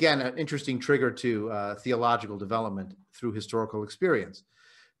again, an interesting trigger to theological development through historical experience.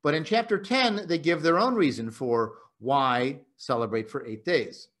 But in chapter 10, they give their own reason for why celebrate for 8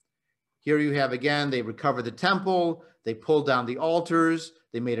 days. Here you have, again, they recover the temple, they pulled down the altars,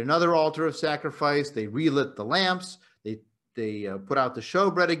 they made another altar of sacrifice, they relit the lamps, they put out the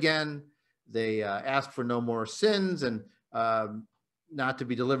showbread again, they asked for no more sins and not to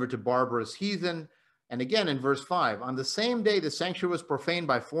be delivered to barbarous heathen. And again, in verse 5, on the same day the sanctuary was profaned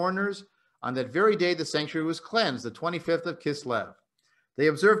by foreigners, on that very day the sanctuary was cleansed, the 25th of Kislev. They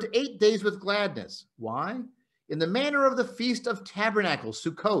observed 8 days with gladness. Why? In the manner of the Feast of Tabernacles,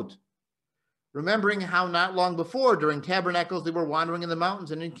 Sukkot, remembering how not long before, during tabernacles, they were wandering in the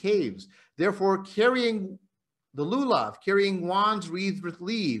mountains and in caves. Therefore, carrying the lulav, carrying wands wreathed with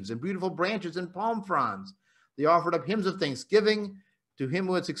leaves and beautiful branches and palm fronds, they offered up hymns of thanksgiving to him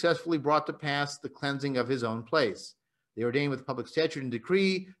who had successfully brought to pass the cleansing of his own place. They ordained with public statute and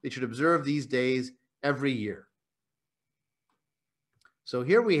decree they should observe these days every year. So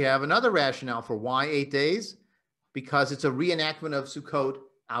here we have another rationale for why 8 days, because it's a reenactment of Sukkot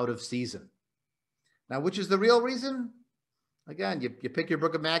out of season. Now, which is the real reason? Again, you pick your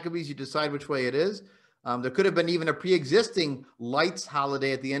book of Maccabees, you decide which way it is. There could have been even a pre-existing lights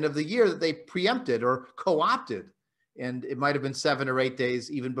holiday at the end of the year that they preempted or co-opted. And it might have been 7 or 8 days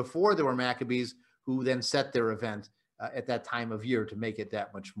even before there were Maccabees who then set their event at that time of year to make it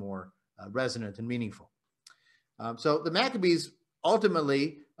that much more resonant and meaningful. So the Maccabees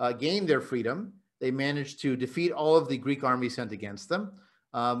ultimately gained their freedom. They managed to defeat all of the Greek army sent against them.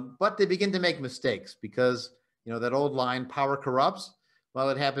 But they begin to make mistakes because, you know, that old line, power corrupts. Well,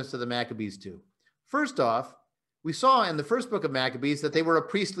 it happens to the Maccabees too. First off, we saw in the first book of Maccabees that they were a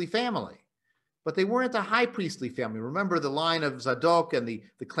priestly family, but they weren't a high priestly family. Remember the line of Zadok and the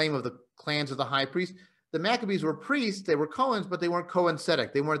claim of the clans of the high priest? The Maccabees were priests, they were Cohens, but they weren't Cohen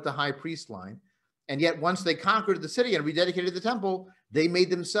Sedek. They weren't the high priest line. And yet once they conquered the city and rededicated the temple, they made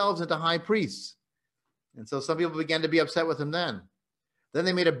themselves into high priests. And so some people began to be upset with them then. Then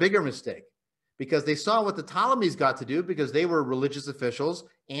they made a bigger mistake because they saw what the Ptolemies got to do because they were religious officials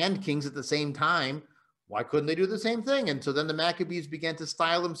and kings at the same time. Why couldn't they do the same thing? And so then the Maccabees began to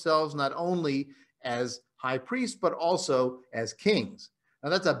style themselves not only as high priests, but also as kings. Now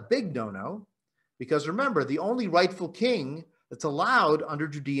that's a big no-no because remember, the only rightful king that's allowed under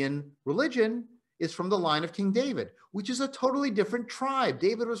Judean religion is from the line of King David, which is a totally different tribe.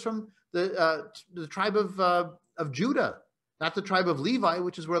 David was from the tribe of Judah, not the tribe of Levi,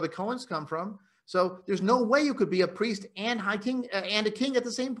 which is where the Cohens come from. So there's no way you could be a priest and high king and a king at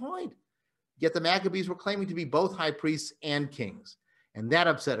the same point. Yet the Maccabees were claiming to be both high priests and kings. And that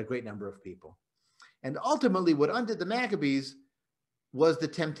upset a great number of people. And ultimately what undid the Maccabees was the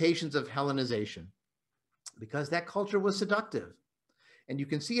temptations of Hellenization, because that culture was seductive. And you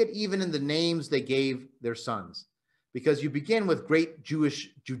can see it even in the names they gave their sons, because you begin with great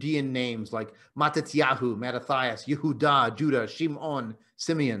Judean names like Mattatyahu, Mattathias, Yehudah, Judah, Shimon,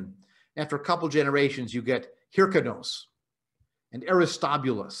 Simeon. After a couple generations, you get Hyrcanos and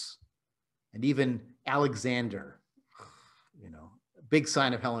Aristobulus and even Alexander. You know, a big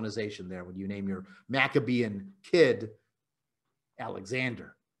sign of Hellenization there when you name your Maccabean kid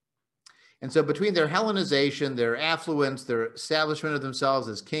Alexander. And so between their Hellenization, their affluence, their establishment of themselves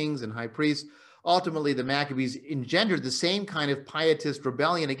as kings and high priests, ultimately the Maccabees engendered the same kind of pietist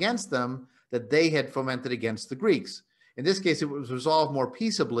rebellion against them that they had fomented against the Greeks. In this case, it was resolved more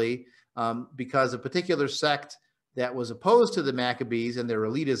peaceably because a particular sect that was opposed to the Maccabees and their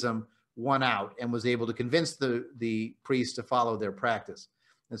elitism won out and was able to convince the priests to follow their practice.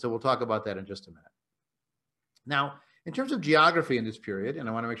 And so we'll talk about that in just a minute. Now, in terms of geography in this period, and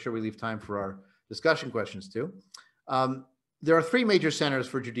I want to make sure we leave time for our discussion questions too, there are 3 major centers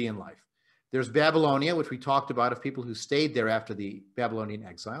for Judean life. There's Babylonia, which we talked about of people who stayed there after the Babylonian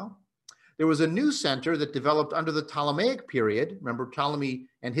exile. There was a new center that developed under the Ptolemaic period. Remember, Ptolemy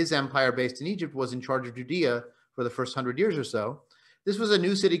and his empire based in Egypt was in charge of Judea for the first 100 years or so. This was a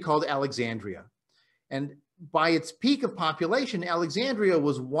new city called Alexandria. And by its peak of population, Alexandria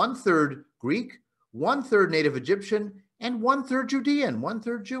was 1/3 Greek, 1/3 native Egyptian, and 1/3 Judean,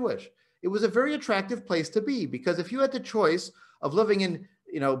 1/3 Jewish. It was a very attractive place to be because if you had the choice of living in,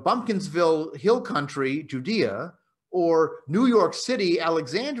 you know, Bumpkinsville Hill Country, Judea, or New York City,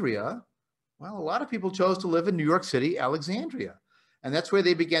 Alexandria, Well, a lot of people chose to live in New York City, Alexandria. And that's where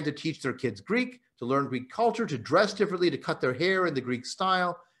they began to teach their kids Greek, to learn Greek culture, to dress differently, to cut their hair in the Greek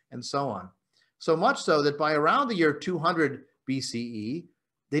style, and so on. So much so that by around the year 200 BCE,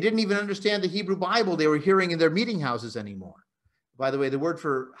 they didn't even understand the Hebrew Bible they were hearing in their meeting houses anymore. By the way, the word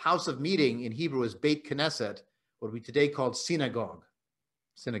for house of meeting in Hebrew is Beit Knesset, what we today call synagogue,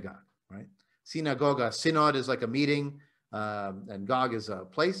 right? Synagoga, synod is like a meeting, and gog is a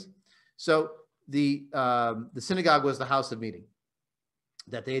place. So the synagogue was the house of meeting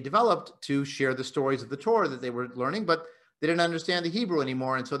that they had developed to share the stories of the Torah that they were learning, but they didn't understand the Hebrew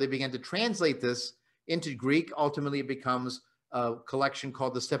anymore, and so they began to translate this into Greek. Ultimately, it becomes a collection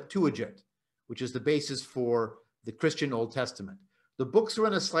called the Septuagint, which is the basis for the Christian Old Testament. The books are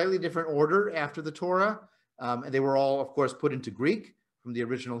in a slightly different order after the Torah, and they were all, of course, put into Greek from the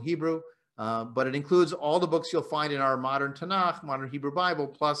original Hebrew, but it includes all the books you'll find in our modern Tanakh, modern Hebrew Bible,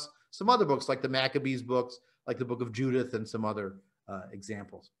 plus some other books like the Maccabees books, like the Book of Judith, and some other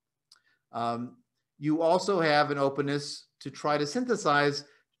examples. You also have an openness to try to synthesize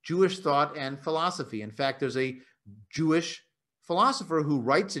Jewish thought and philosophy. In fact, there's a Jewish philosopher who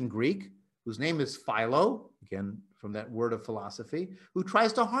writes in Greek, whose name is Philo, again, from that word of philosophy, who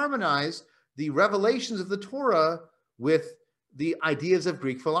tries to harmonize the revelations of the Torah with the ideas of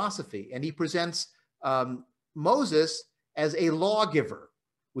Greek philosophy. And he presents Moses as a lawgiver,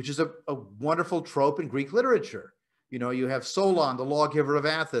 which is a wonderful trope in Greek literature. You know, you have Solon, the lawgiver of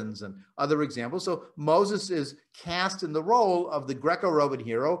Athens, and other examples. So Moses is cast in the role of the Greco-Roman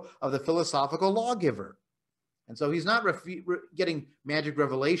hero, of the philosophical lawgiver. And so he's not getting magic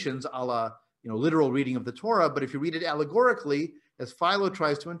revelations a la, literal reading of the Torah, but if you read it allegorically, as Philo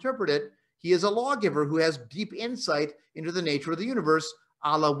tries to interpret it, he is a lawgiver who has deep insight into the nature of the universe,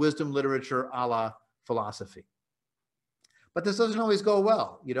 a la wisdom literature, a la philosophy. But this doesn't always go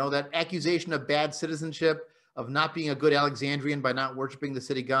well. That accusation of bad citizenship, of not being a good Alexandrian by not worshiping the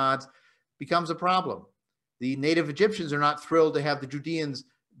city gods, becomes a problem. The native Egyptians are not thrilled to have the Judeans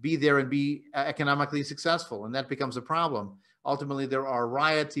be there and be economically successful, and that becomes a problem. Ultimately, there are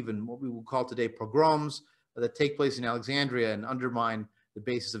riots, even what we would call today pogroms, that take place in Alexandria and undermine the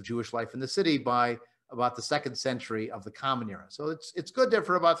basis of Jewish life in the city by about the 2nd century of the Common Era. So it's good there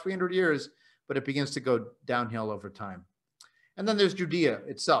for about 300 years, but it begins to go downhill over time. And then there's Judea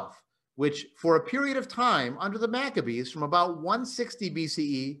itself, which for a period of time under the Maccabees, from about 160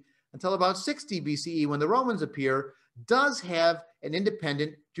 BCE until about 60 BCE, when the Romans appear, does have an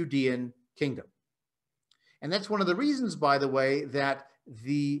independent Judean kingdom. And that's one of the reasons, by the way, that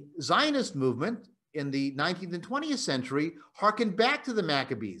the Zionist movement in the 19th and 20th century harkened back to the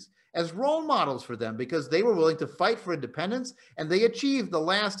Maccabees as role models for them, because they were willing to fight for independence, and they achieved the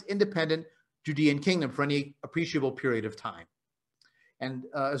last independent Judean kingdom for any appreciable period of time. And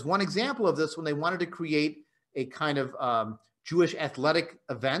as one example of this, when they wanted to create a kind of Jewish athletic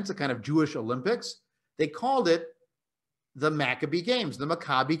event, a kind of Jewish Olympics, they called it the Maccabee Games, the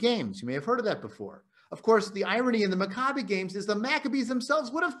Maccabi Games. You may have heard of that before. Of course, the irony in the Maccabi Games is the Maccabees themselves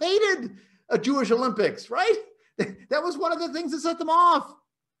would have hated a Jewish Olympics, right? That was one of the things that set them off.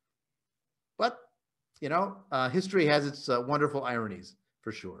 But, history has its wonderful ironies,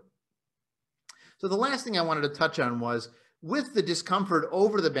 for sure. So the last thing I wanted to touch on was, with the discomfort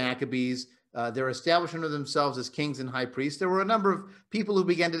over the Maccabees, their establishment of themselves as kings and high priests, there were a number of people who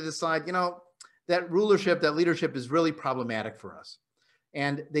began to decide, that rulership, that leadership is really problematic for us.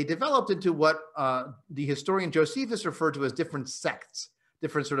 And they developed into what the historian Josephus referred to as different sects,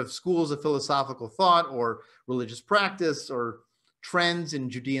 different sort of schools of philosophical thought or religious practice or trends in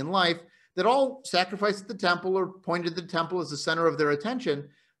Judean life that all sacrificed at the temple or pointed to the temple as the center of their attention.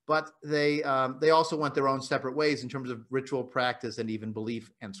 But they also went their own separate ways in terms of ritual practice and even belief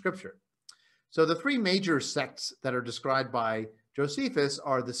and scripture. So the 3 major sects that are described by Josephus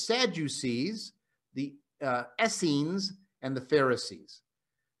are the Sadducees, the Essenes, and the Pharisees.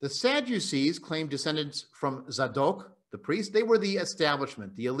 The Sadducees claimed descendants from Zadok, the priest. They were the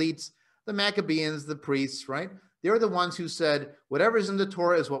establishment, the elites, the Maccabees, the priests, right? They're the ones who said, whatever is in the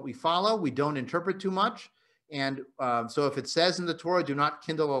Torah is what we follow. We don't interpret too much. And so if it says in the Torah, do not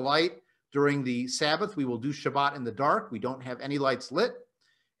kindle a light during the Sabbath, we will do Shabbat in the dark. We don't have any lights lit.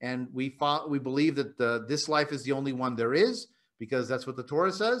 And we believe that this life is the only one there is, because that's what the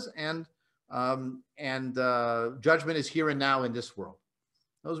Torah says. And judgment is here and now in this world.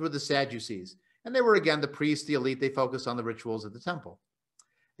 Those were the Sadducees. And they were, again, the priests, the elite. They focused on the rituals of the temple.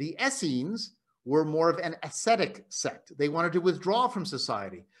 The Essenes were more of an ascetic sect. They wanted to withdraw from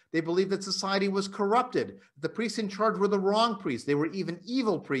society. They believed that society was corrupted. The priests in charge were the wrong priests. They were even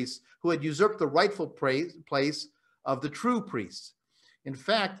evil priests who had usurped the rightful place of the true priests. In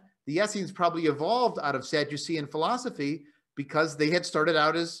fact, the Essenes probably evolved out of Sadducean philosophy because they had started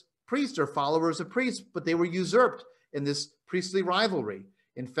out as priests or followers of priests, but they were usurped in this priestly rivalry.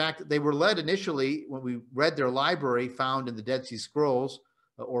 In fact, they were led initially, when we read their library found in the Dead Sea Scrolls,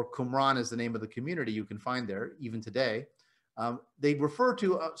 or Qumran is the name of the community you can find there even today. They refer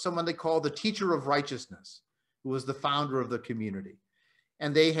to someone they call the teacher of righteousness, who was the founder of the community.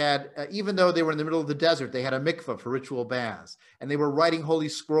 And they had, even though they were in the middle of the desert, they had a mikveh for ritual baths. And they were writing holy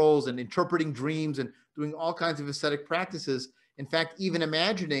scrolls and interpreting dreams and doing all kinds of ascetic practices. In fact, even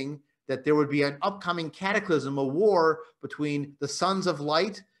imagining that there would be an upcoming cataclysm, a war between the sons of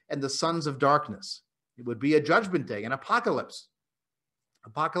light and the sons of darkness. It would be a judgment day, an apocalypse.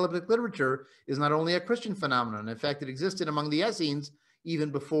 Apocalyptic literature is not only a Christian phenomenon. In fact, it existed among the Essenes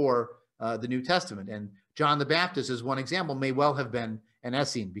even before the New Testament. And John the Baptist is one example, may well have been an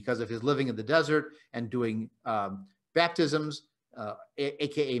Essene because of his living in the desert and doing baptisms,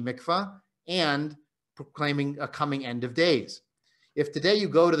 aka mikvah, and proclaiming a coming end of days. If today you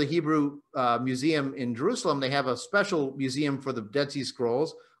go to the Hebrew Museum in Jerusalem, they have a special museum for the Dead Sea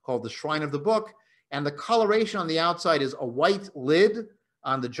Scrolls called the Shrine of the Book, and the coloration on the outside is a white lid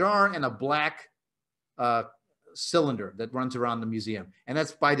on the jar and a black cylinder that runs around the museum. And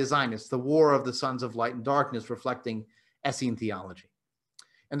that's by design. It's the war of the sons of light and darkness, reflecting Essene theology.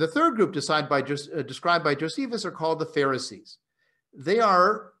 And the third group described by Josephus are called the Pharisees. They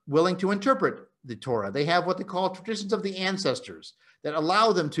are willing to interpret the Torah. They have what they call traditions of the ancestors that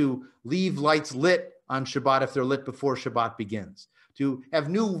allow them to leave lights lit on Shabbat if they're lit before Shabbat begins, to have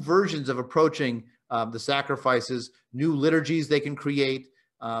new versions of approaching the sacrifices, new liturgies they can create.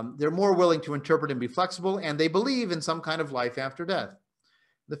 They're more willing to interpret and be flexible, and they believe in some kind of life after death.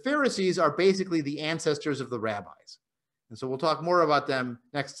 The Pharisees are basically the ancestors of the rabbis. And so we'll talk more about them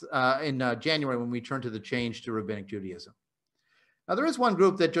next in January when we turn to the change to Rabbinic Judaism. Now, there is one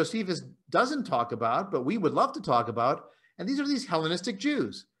group that Josephus doesn't talk about, but we would love to talk about, and these are these Hellenistic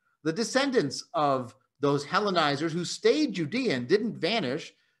Jews, the descendants of those Hellenizers who stayed Judean, didn't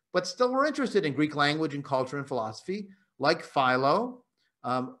vanish, but still were interested in Greek language and culture and philosophy, like Philo,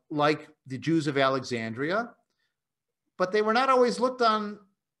 like the Jews of Alexandria, but they were not always looked on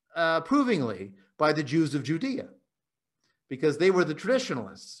approvingly by the Jews of Judea, because they were the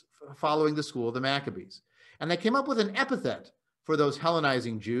traditionalists following the school of the Maccabees. And they came up with an epithet for those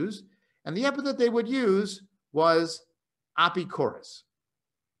Hellenizing Jews, and the epithet they would use was apikoros.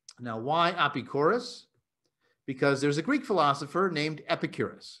 Now, why apikoros? Because there's a Greek philosopher named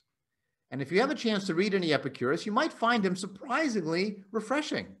Epicurus. And if you have a chance to read any Epicurus, you might find him surprisingly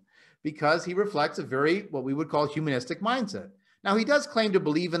refreshing, because he reflects a very, what we would call, humanistic mindset. Now, he does claim to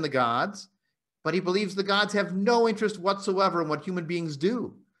believe in the gods, but he believes the gods have no interest whatsoever in what human beings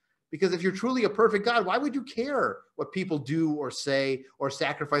do. Because if you're truly a perfect God, why would you care what people do or say or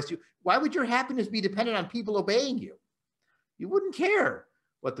sacrifice to you? Why would your happiness be dependent on people obeying you? You wouldn't care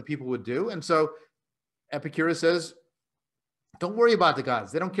what the people would do. And so Epicurus says, don't worry about the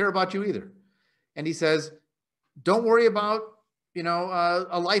gods. They don't care about you either. And he says, don't worry about,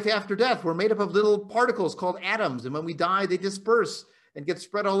 a life after death. We're made up of little particles called atoms. And when we die, they disperse and get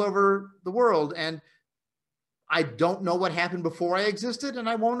spread all over the world. And I don't know what happened before I existed, and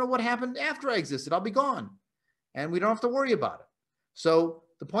I won't know what happened after I existed. I'll be gone, and we don't have to worry about it. So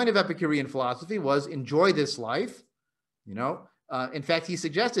the point of Epicurean philosophy was enjoy this life. In fact, he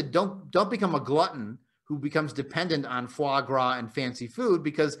suggested don't become a glutton who becomes dependent on foie gras and fancy food,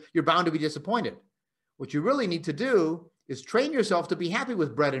 because you're bound to be disappointed. What you really need to do is train yourself to be happy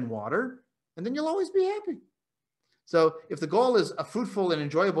with bread and water, and then you'll always be happy. So if the goal is a fruitful and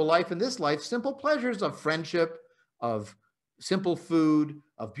enjoyable life in this life, simple pleasures of friendship, of simple food,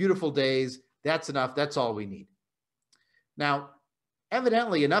 of beautiful days, that's enough. That's all we need. Now,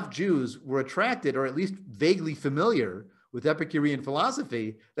 evidently enough Jews were attracted, or at least vaguely familiar with Epicurean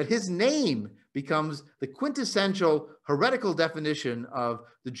philosophy, that his name becomes the quintessential heretical definition of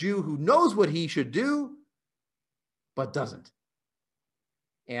the Jew who knows what he should do, but doesn't.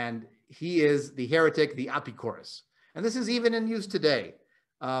 And he is the heretic, the apikoros. And this is even in use today.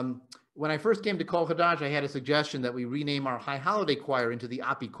 When I first came to Kol Hadash, I had a suggestion that we rename our High Holiday Choir into the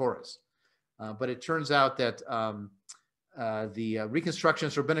Apikoros. But it turns out that the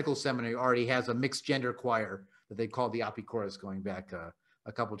Reconstructionist Rabbinical Seminary already has a mixed gender choir that they call the Apikoros going back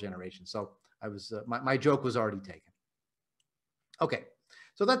a couple generations. So I was my joke was already taken. Okay,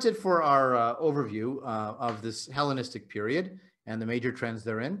 so that's it for our overview of this Hellenistic period and the major trends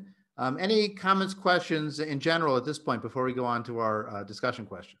therein. Any comments, questions in general at this point before we go on to our discussion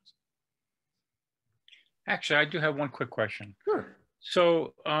questions? Actually, I do have one quick question. Sure.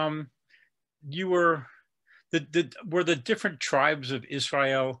 So were the different tribes of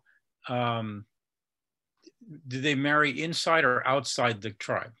Israel did they marry inside or outside the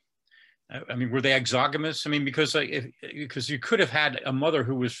tribe? I mean, were they exogamous? I mean, because because you could have had a mother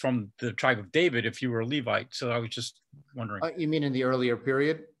who was from the tribe of David if you were a Levite. So I was just wondering. You mean in the earlier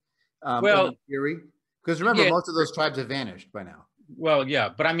period? Well, in theory? Because remember, yeah, most of those tribes have vanished by now. well, yeah,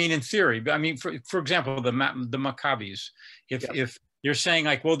 but I mean, in theory, I mean, for example, the Maccabees, if you're saying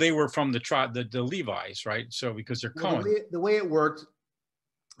like, well, they were from the tribe, the Levites, right? So because they're Cohen. The way it worked,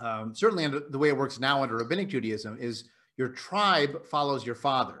 certainly under the way it works now under Rabbinic Judaism, is your tribe follows your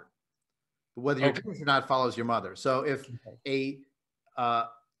father, but whether you're Jewish or not follows your mother. So if a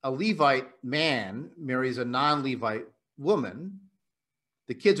Levite man marries a non-Levite woman,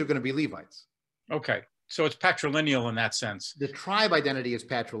 the kids are going to be Levites. Okay, so it's patrilineal in that sense. The tribe identity is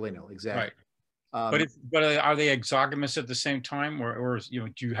patrilineal, exactly. Right. But are they exogamous at the same time, or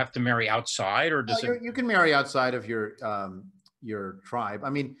do you have to marry outside, or does you can marry outside of your tribe. I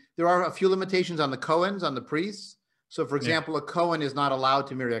mean, there are a few limitations on the Cohens, on the priests. So, for example, a Cohen is not allowed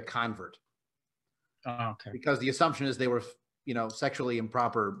to marry a convert. Okay. Because the assumption is they were, sexually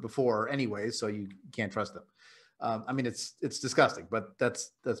improper before anyway, so you can't trust them. I mean, it's disgusting, but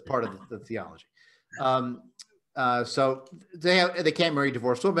that's part of the theology. So they can't marry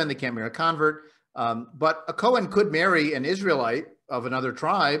divorced women, they can't marry a convert, but a Cohen could marry an Israelite of another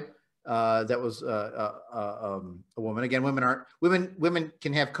tribe that was a woman. Again, women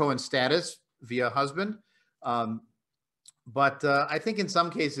can have Cohen status via husband, but I think in some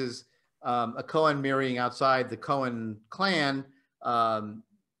cases, a Cohen marrying outside the Cohen clan,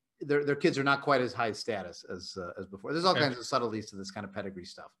 their kids are not quite as high status as before. There's all kinds of subtleties to this kind of pedigree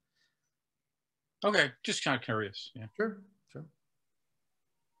stuff. Okay, just kind of curious. Yeah. Sure.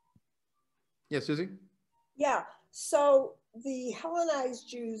 Yeah, Susie? Yeah, so the Hellenized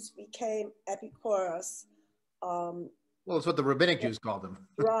Jews became Epicurus. Well, it's what the Rabbinic Jews called them.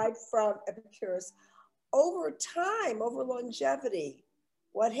 Derived from Epicurus. Over time, over longevity,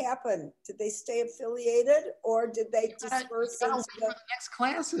 what happened? Did they stay affiliated, or did they disperse into the next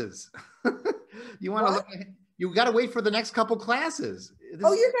classes? You want to look at, you got to wait for the next couple classes. You're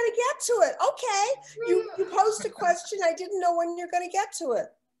going to get to it. Okay. You posed a question. I didn't know when you're going to get to it.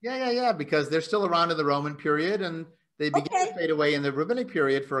 Yeah. Because they're still around in the Roman period, and they begin to fade away in the Rabbinic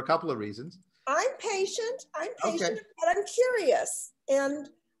period for a couple of reasons. I'm patient, but I'm curious. And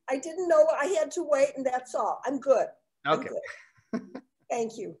I didn't know I had to wait, and that's all. I'm good. Okay. I'm good.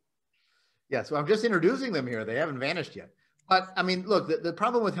 Thank you. Yeah, so I'm just introducing them here. They haven't vanished yet. But I mean, look, the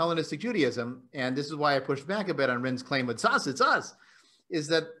problem with Hellenistic Judaism, and this is why I pushed back a bit on Rin's claim, it's us, is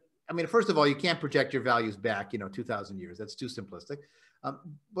that, I mean, first of all, you can't project your values back, 2,000 years. That's too simplistic.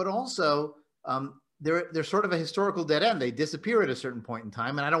 But also, they're sort of a historical dead end. They disappear at a certain point in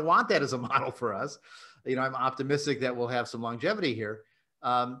time, and I don't want that as a model for us. I'm optimistic that we'll have some longevity here.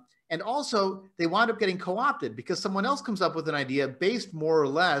 And also, they wind up getting co-opted because someone else comes up with an idea based more or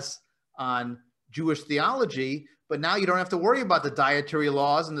less on Jewish theology, but now you don't have to worry about the dietary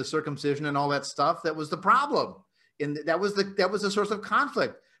laws and the circumcision and all that stuff. That was the problem. And that was the source of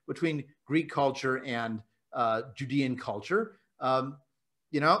conflict between Greek culture and Judean culture. And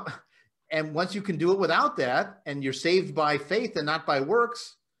once you can do it without that, and you're saved by faith and not by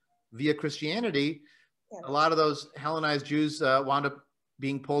works via Christianity, a lot of those Hellenized Jews wound up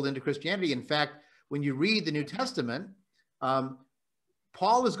being pulled into Christianity. In fact, when you read the New Testament,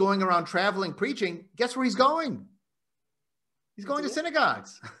 Paul is going around traveling, preaching. Guess where he's going? He's going to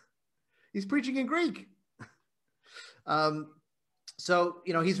synagogues. He's preaching in Greek. So,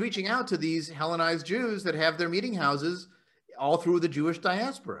 he's reaching out to these Hellenized Jews that have their meeting houses all through the Jewish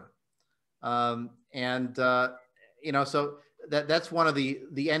diaspora. So that's one of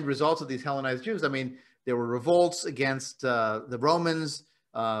the end results of these Hellenized Jews. I mean, there were revolts against the Romans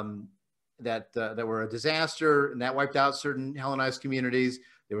that were a disaster, and that wiped out certain Hellenized communities.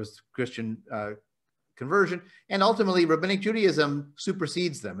 There was Christian conversion, and ultimately Rabbinic Judaism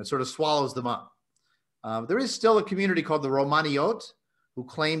supersedes them. It sort of swallows them up. There is still a community called the Romaniot who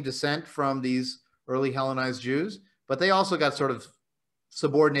claim descent from these early Hellenized Jews, but they also got sort of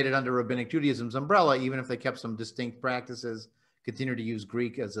subordinated under Rabbinic Judaism's umbrella, even if they kept some distinct practices, continued to use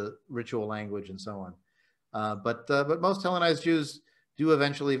Greek as a ritual language and so on. But most Hellenized Jews do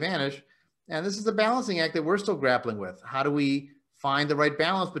eventually vanish. And this is the balancing act that we're still grappling with. How do we find the right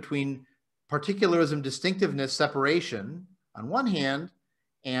balance between particularism, distinctiveness, separation on one hand,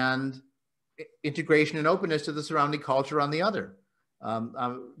 and integration and openness to the surrounding culture on the other?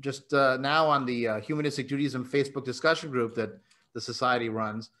 Just now on the Humanistic Judaism Facebook discussion group that the Society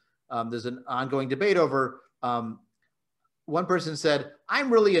runs, there's an ongoing debate over, one person said,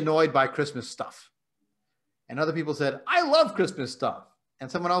 I'm really annoyed by Christmas stuff. And other people said, I love Christmas stuff.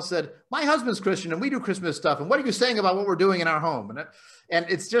 And someone else said, my husband's Christian and we do Christmas stuff. And what are you saying about what we're doing in our home? And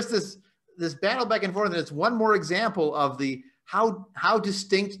it's just this battle back and forth. And it's one more example of the how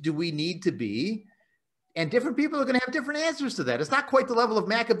distinct do we need to be? And different people are going to have different answers to that. It's not quite the level of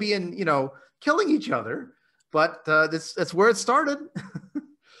Maccabean, killing each other, but that's where it started,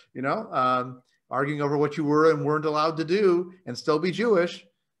 arguing over what you were and weren't allowed to do and still be Jewish.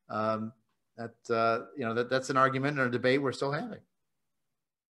 That's an argument and a debate we're still having.